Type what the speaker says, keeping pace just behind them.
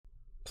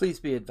Please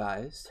be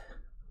advised,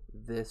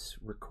 this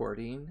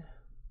recording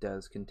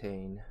does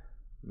contain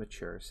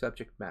mature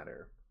subject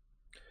matter.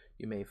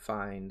 You may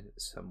find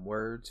some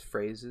words,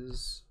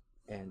 phrases,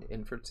 and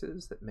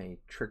inferences that may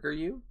trigger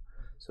you,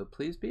 so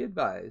please be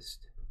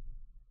advised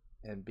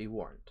and be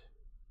warned.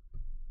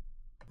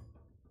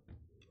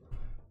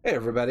 Hey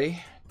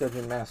everybody,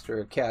 Dungeon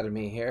Master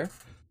Academy here.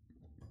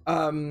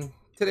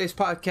 Today's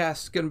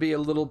podcast is going to be a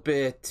little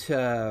bit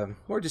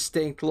more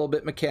distinct, a little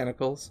bit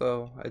mechanical,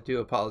 so I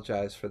do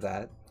apologize for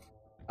that.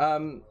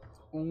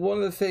 One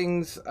of the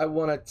things I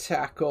want to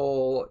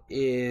tackle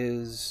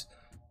is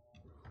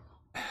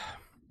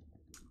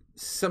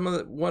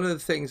one of the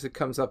things that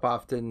comes up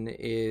often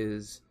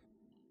is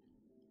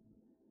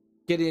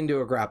getting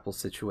into a grapple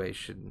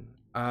situation.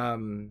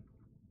 How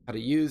to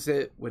use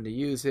it, when to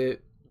use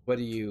it, what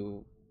do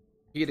you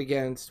compete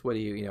against, what are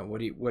your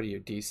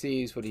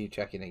DCs, what are you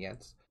checking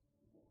against?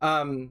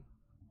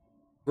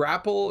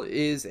 Grapple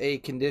is a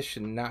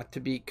condition not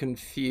to be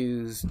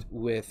confused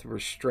with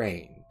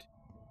restrained,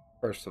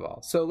 first of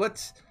all. So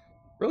let's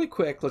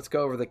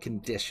go over the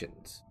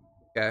conditions.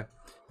 Okay.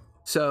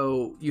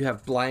 So you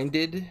have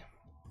blinded,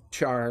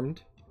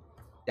 charmed,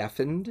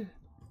 deafened,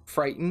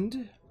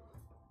 frightened,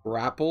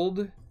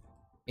 grappled,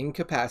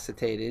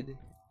 incapacitated,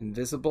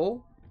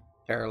 invisible,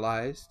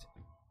 paralyzed,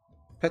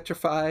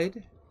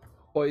 petrified,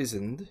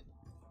 poisoned,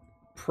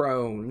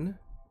 prone,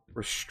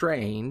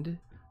 restrained,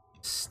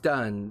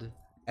 stunned,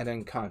 and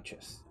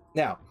unconscious.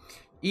 Now,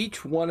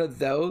 each one of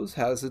those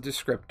has a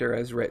descriptor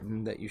as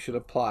written that you should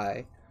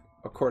apply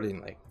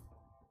accordingly.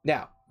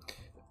 Now,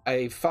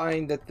 I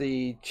find that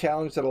the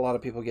challenge that a lot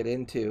of people get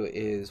into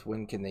is,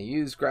 when can they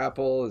use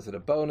grapple? Is it a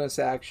bonus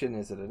action?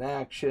 Is it an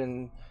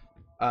action?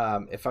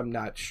 If I'm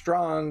not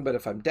strong, but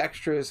if I'm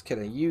dexterous, can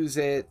I use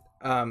it?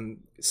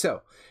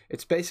 So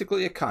it's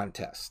basically a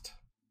contest.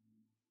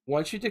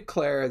 Once you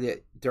declare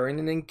that during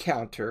an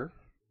encounter,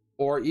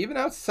 or even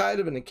outside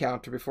of an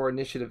encounter before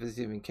initiative is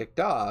even kicked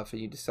off,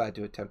 and you decide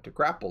to attempt to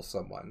grapple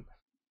someone,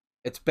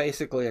 it's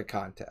basically a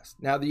contest.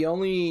 Now, the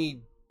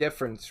only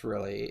difference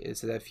really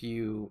is that if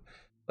you,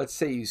 let's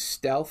say you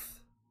stealth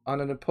on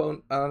an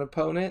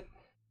opponent,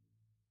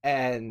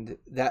 and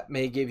that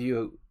may give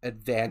you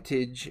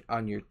advantage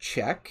on your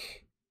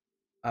check.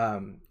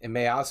 It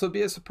may also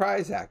be a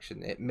surprise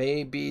action. It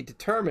may be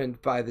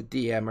determined by the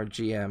DM or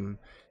GM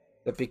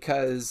that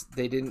because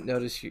they didn't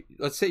notice you,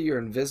 let's say you're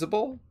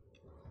invisible,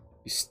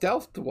 you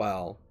stealthed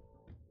well,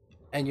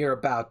 and you're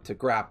about to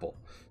grapple.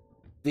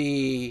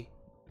 The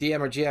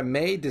DM or GM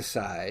may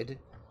decide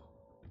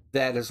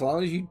that as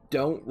long as you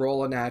don't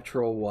roll a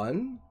natural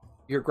one,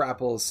 your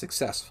grapple is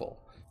successful.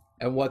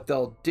 And what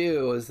they'll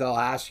do is they'll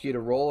ask you to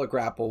roll a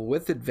grapple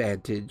with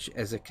advantage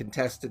as a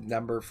contested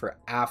number for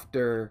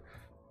after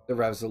the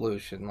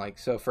resolution. Like,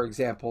 so for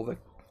example,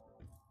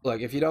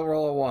 if you don't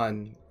roll a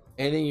 1,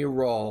 anything you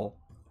roll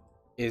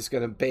is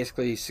going to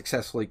basically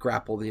successfully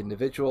grapple the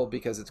individual,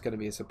 because it's going to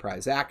be a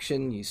surprise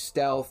action. You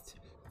stealthed,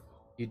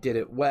 you did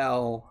it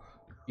well,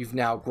 you've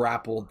now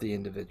grappled the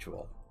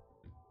individual.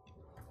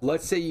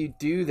 Let's say you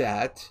do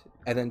that,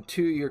 and then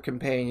 2 of your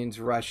companions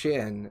rush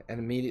in and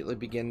immediately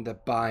begin to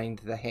bind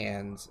the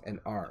hands and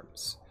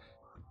arms.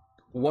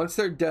 Once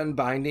they're done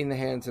binding the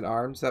hands and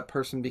arms, that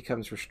person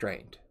becomes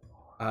restrained.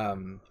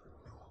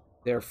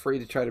 They're free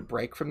to try to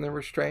break from their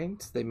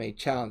restraints. They may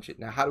challenge it.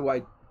 Now, how do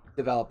I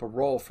develop a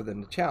role for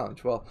them to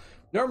challenge? Well,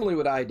 normally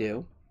what I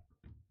do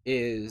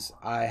is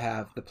I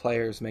have the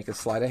players make a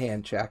sleight of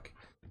hand check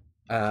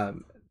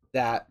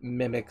that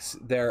mimics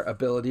their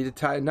ability to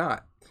tie a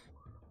knot.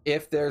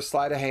 If their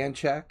sleight of hand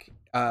check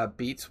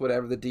beats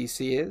whatever the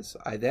DC is,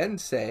 I then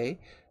say,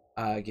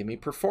 give me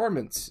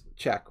performance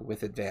check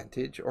with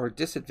advantage or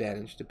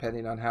disadvantage,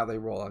 depending on how they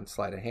roll on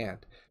sleight of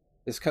hand.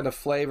 This kind of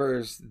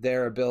flavors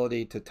their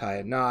ability to tie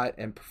a knot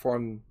and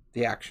perform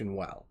the action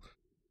well.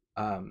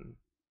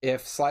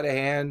 If sleight of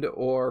hand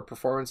or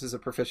performance is a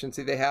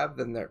proficiency they have,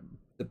 then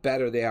the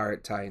better they are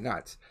at tying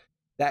knots.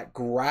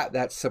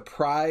 That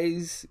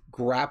surprise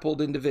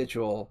grappled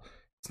individual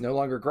is no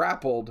longer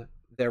grappled,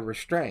 they're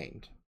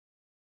restrained.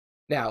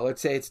 Now,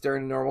 let's say it's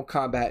during a normal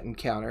combat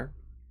encounter.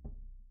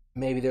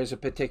 Maybe there's a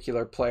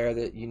particular player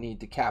that you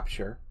need to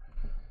capture,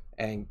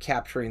 and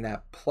capturing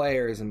that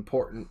player is an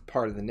important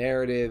part of the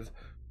narrative,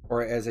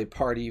 or as a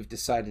party you've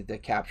decided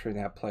that capturing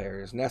that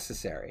player is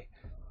necessary.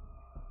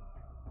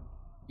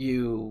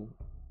 You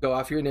go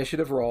off your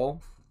initiative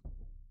roll.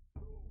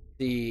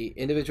 The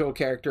individual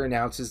character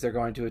announces they're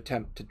going to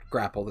attempt to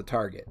grapple the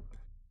target.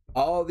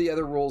 All the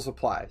other rules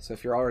apply. So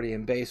if you're already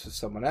in base with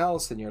someone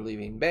else and you're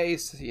leaving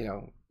base,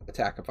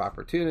 attack of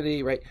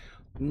opportunity, right?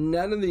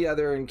 None of the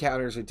other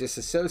encounters are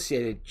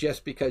disassociated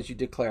just because you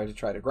declare to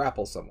try to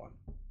grapple someone.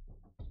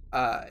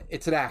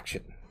 It's an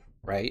action,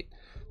 right?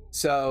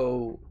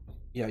 So,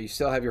 you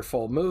still have your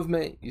full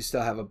movement. You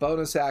still have a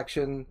bonus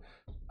action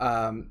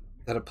that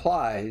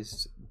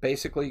applies.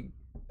 Basically,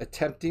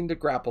 attempting to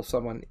grapple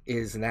someone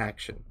is an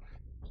action.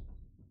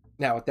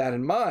 Now, with that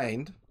in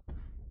mind,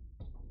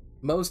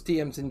 most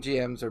DMs and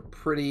GMs are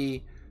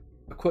pretty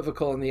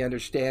equivocal in the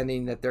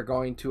understanding that they're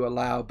going to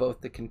allow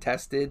both the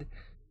contested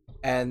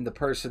and the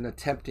person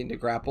attempting to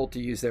grapple to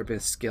use their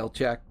best skill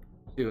check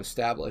to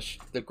establish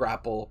the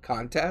grapple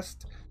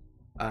contest.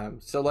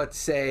 So let's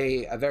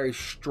say a very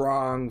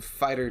strong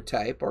fighter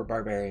type or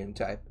barbarian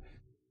type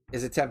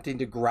is attempting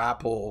to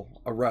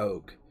grapple a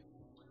rogue.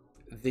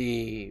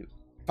 The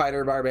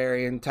fighter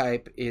barbarian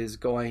type is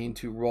going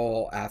to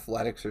roll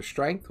athletics or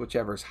strength,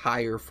 whichever is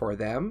higher for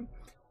them.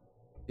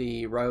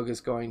 The rogue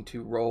is going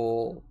to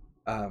roll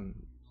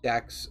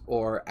dex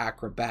or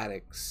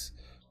acrobatics,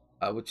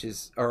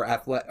 acrobatics,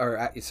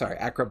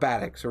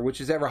 or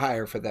which is ever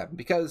higher for them,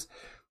 because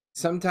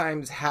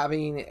sometimes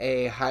having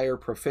a higher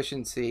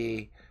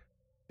proficiency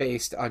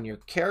based on your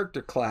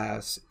character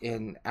class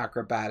in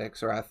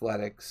acrobatics or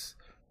athletics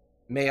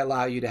may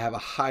allow you to have a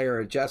higher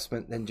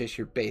adjustment than just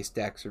your base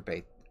dex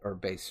or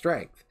base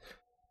strength.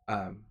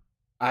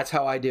 That's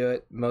how I do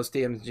it. Most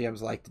DMs and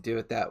GMs like to do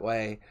it that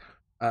way.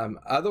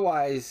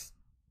 Otherwise,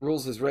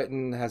 rules as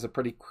written has a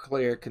pretty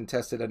clear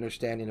contested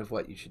understanding of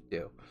what you should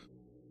do.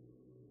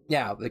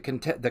 Now,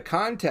 the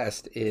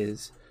contest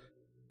is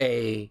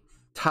a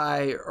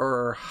tie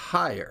or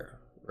higher,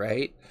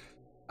 right?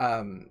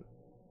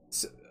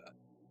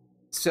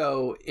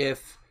 So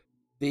if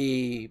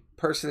the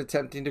person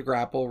attempting to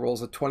grapple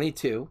rolls a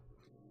 22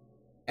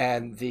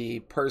 and the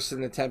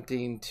person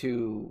attempting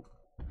to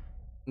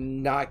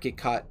not get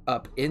caught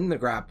up in the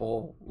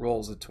grapple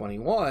rolls a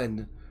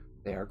 21,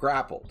 they are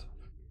grappled.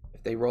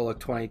 If they roll a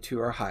 22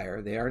 or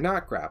higher, they are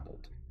not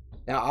grappled.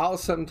 Now, I'll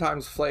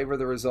sometimes flavor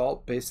the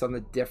result based on the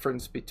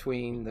difference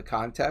between the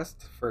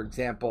contest. For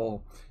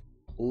example,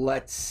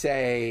 let's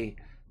say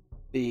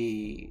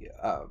and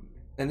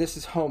this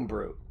is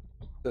homebrew,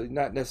 so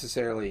not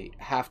necessarily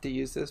have to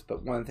use this,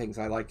 but one of the things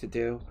I like to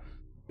do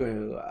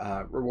to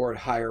reward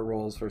higher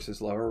rolls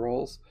versus lower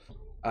rolls.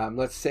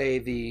 Let's say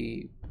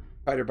the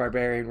fighter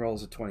barbarian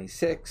rolls a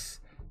 26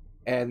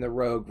 and the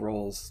rogue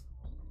rolls,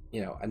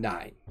 a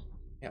 9.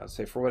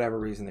 Say for whatever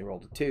reason they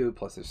rolled a 2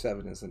 plus their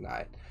 7 is a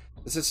 9.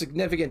 There's a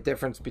significant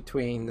difference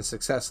between the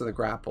success of the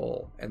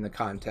grapple and the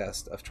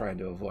contest of trying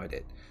to avoid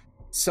it.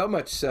 So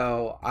much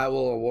so, I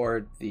will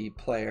award the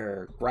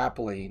player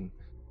grappling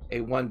a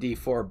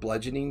 1d4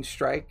 bludgeoning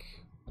strike,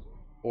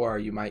 or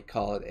you might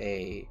call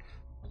it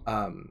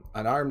an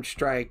armed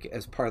strike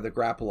as part of the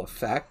grapple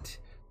effect,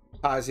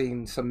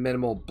 causing some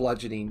minimal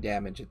bludgeoning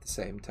damage at the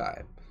same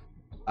time.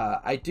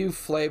 I do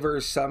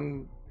flavor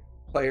some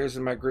players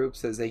in my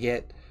groups as they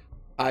get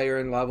higher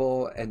in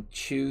level and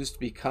choose to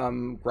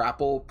become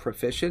grapple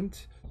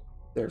proficient.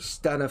 There's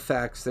stun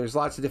effects. There's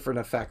lots of different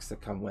effects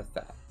that come with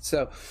that.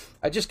 So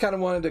I just kind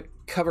of wanted to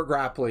cover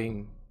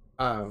grappling,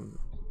 and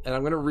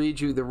I'm going to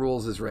read you the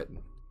rules as written.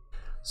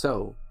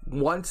 So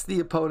once the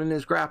opponent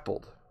is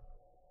grappled,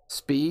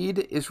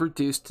 speed is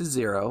reduced to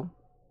 0.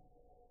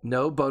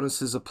 No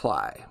bonuses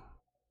apply.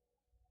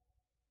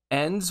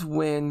 Ends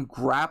when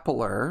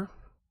grappler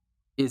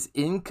is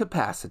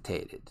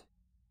incapacitated,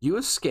 you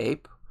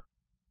escape,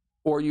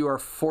 or you are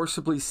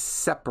forcibly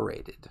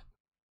separated.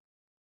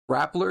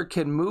 Grappler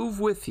can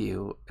move with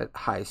you at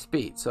high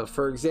speed. So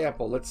for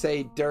example, let's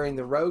say during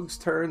the rogue's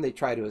turn, they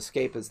try to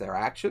escape as their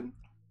action.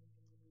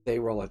 They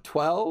roll a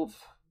 12.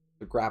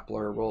 The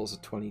grappler rolls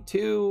a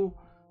 22.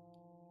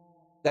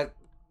 That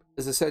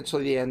is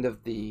essentially the end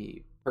of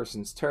the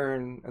person's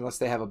turn, unless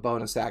they have a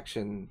bonus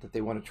action that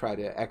they want to try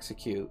to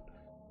execute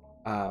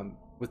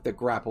with the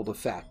grappled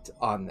effect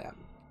on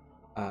them.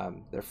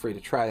 They're free to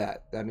try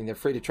that. I mean, they're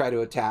free to try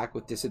to attack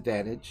with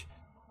disadvantage.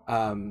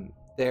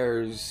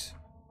 There's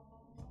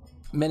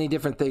many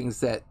different things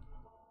that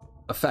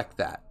affect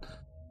that.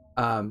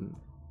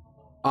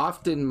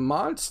 Often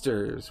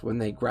monsters, when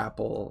they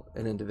grapple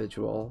an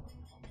individual,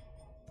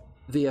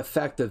 the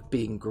effect of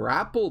being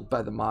grappled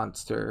by the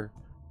monster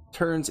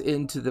turns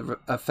into the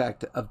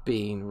effect of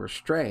being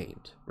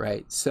restrained,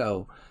 right?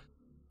 So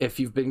if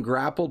you've been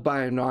grappled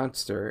by a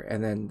monster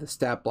and then the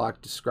stat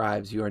block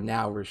describes you are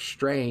now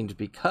restrained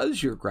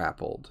because you're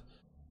grappled,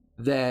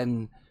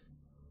 then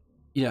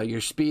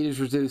your speed is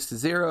reduced to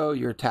 0,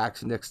 your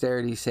attacks and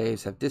dexterity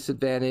saves have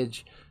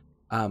disadvantage,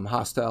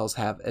 hostiles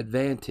have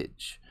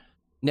advantage.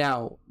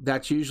 Now,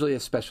 that's usually a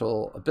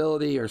special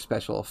ability or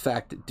special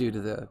effect due to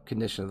the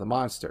condition of the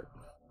monster.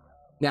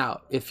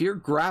 Now, if you're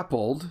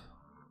grappled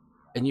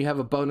and you have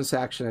a bonus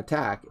action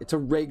attack, it's a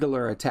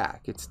regular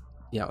attack. It's,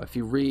 if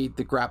you read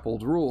the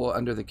grappled rule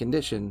under the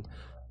condition,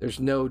 there's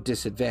no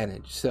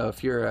disadvantage. So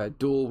if you're a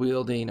dual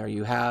wielding or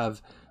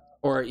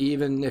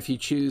even if you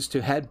choose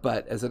to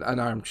headbutt as an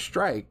unarmed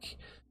strike,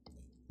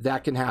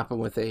 that can happen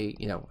with a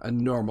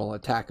normal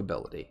attack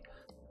ability.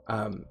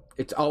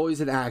 It's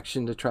always an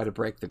action to try to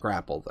break the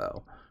grapple,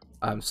 though.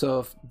 So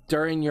if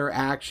during your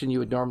action you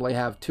would normally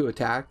have 2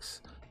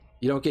 attacks,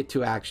 you don't get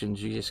 2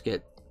 actions. You just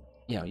get,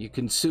 you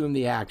consume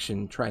the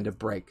action trying to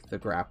break the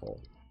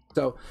grapple.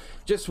 So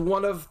just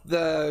one of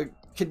the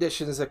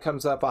conditions that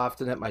comes up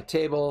often at my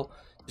table.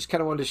 Just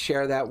kind of wanted to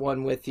share that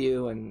one with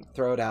you and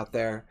throw it out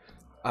there.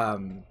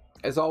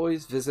 As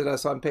always, visit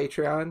us on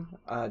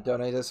Patreon,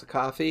 donate us a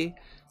coffee,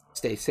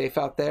 stay safe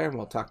out there, and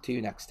we'll talk to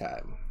you next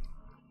time.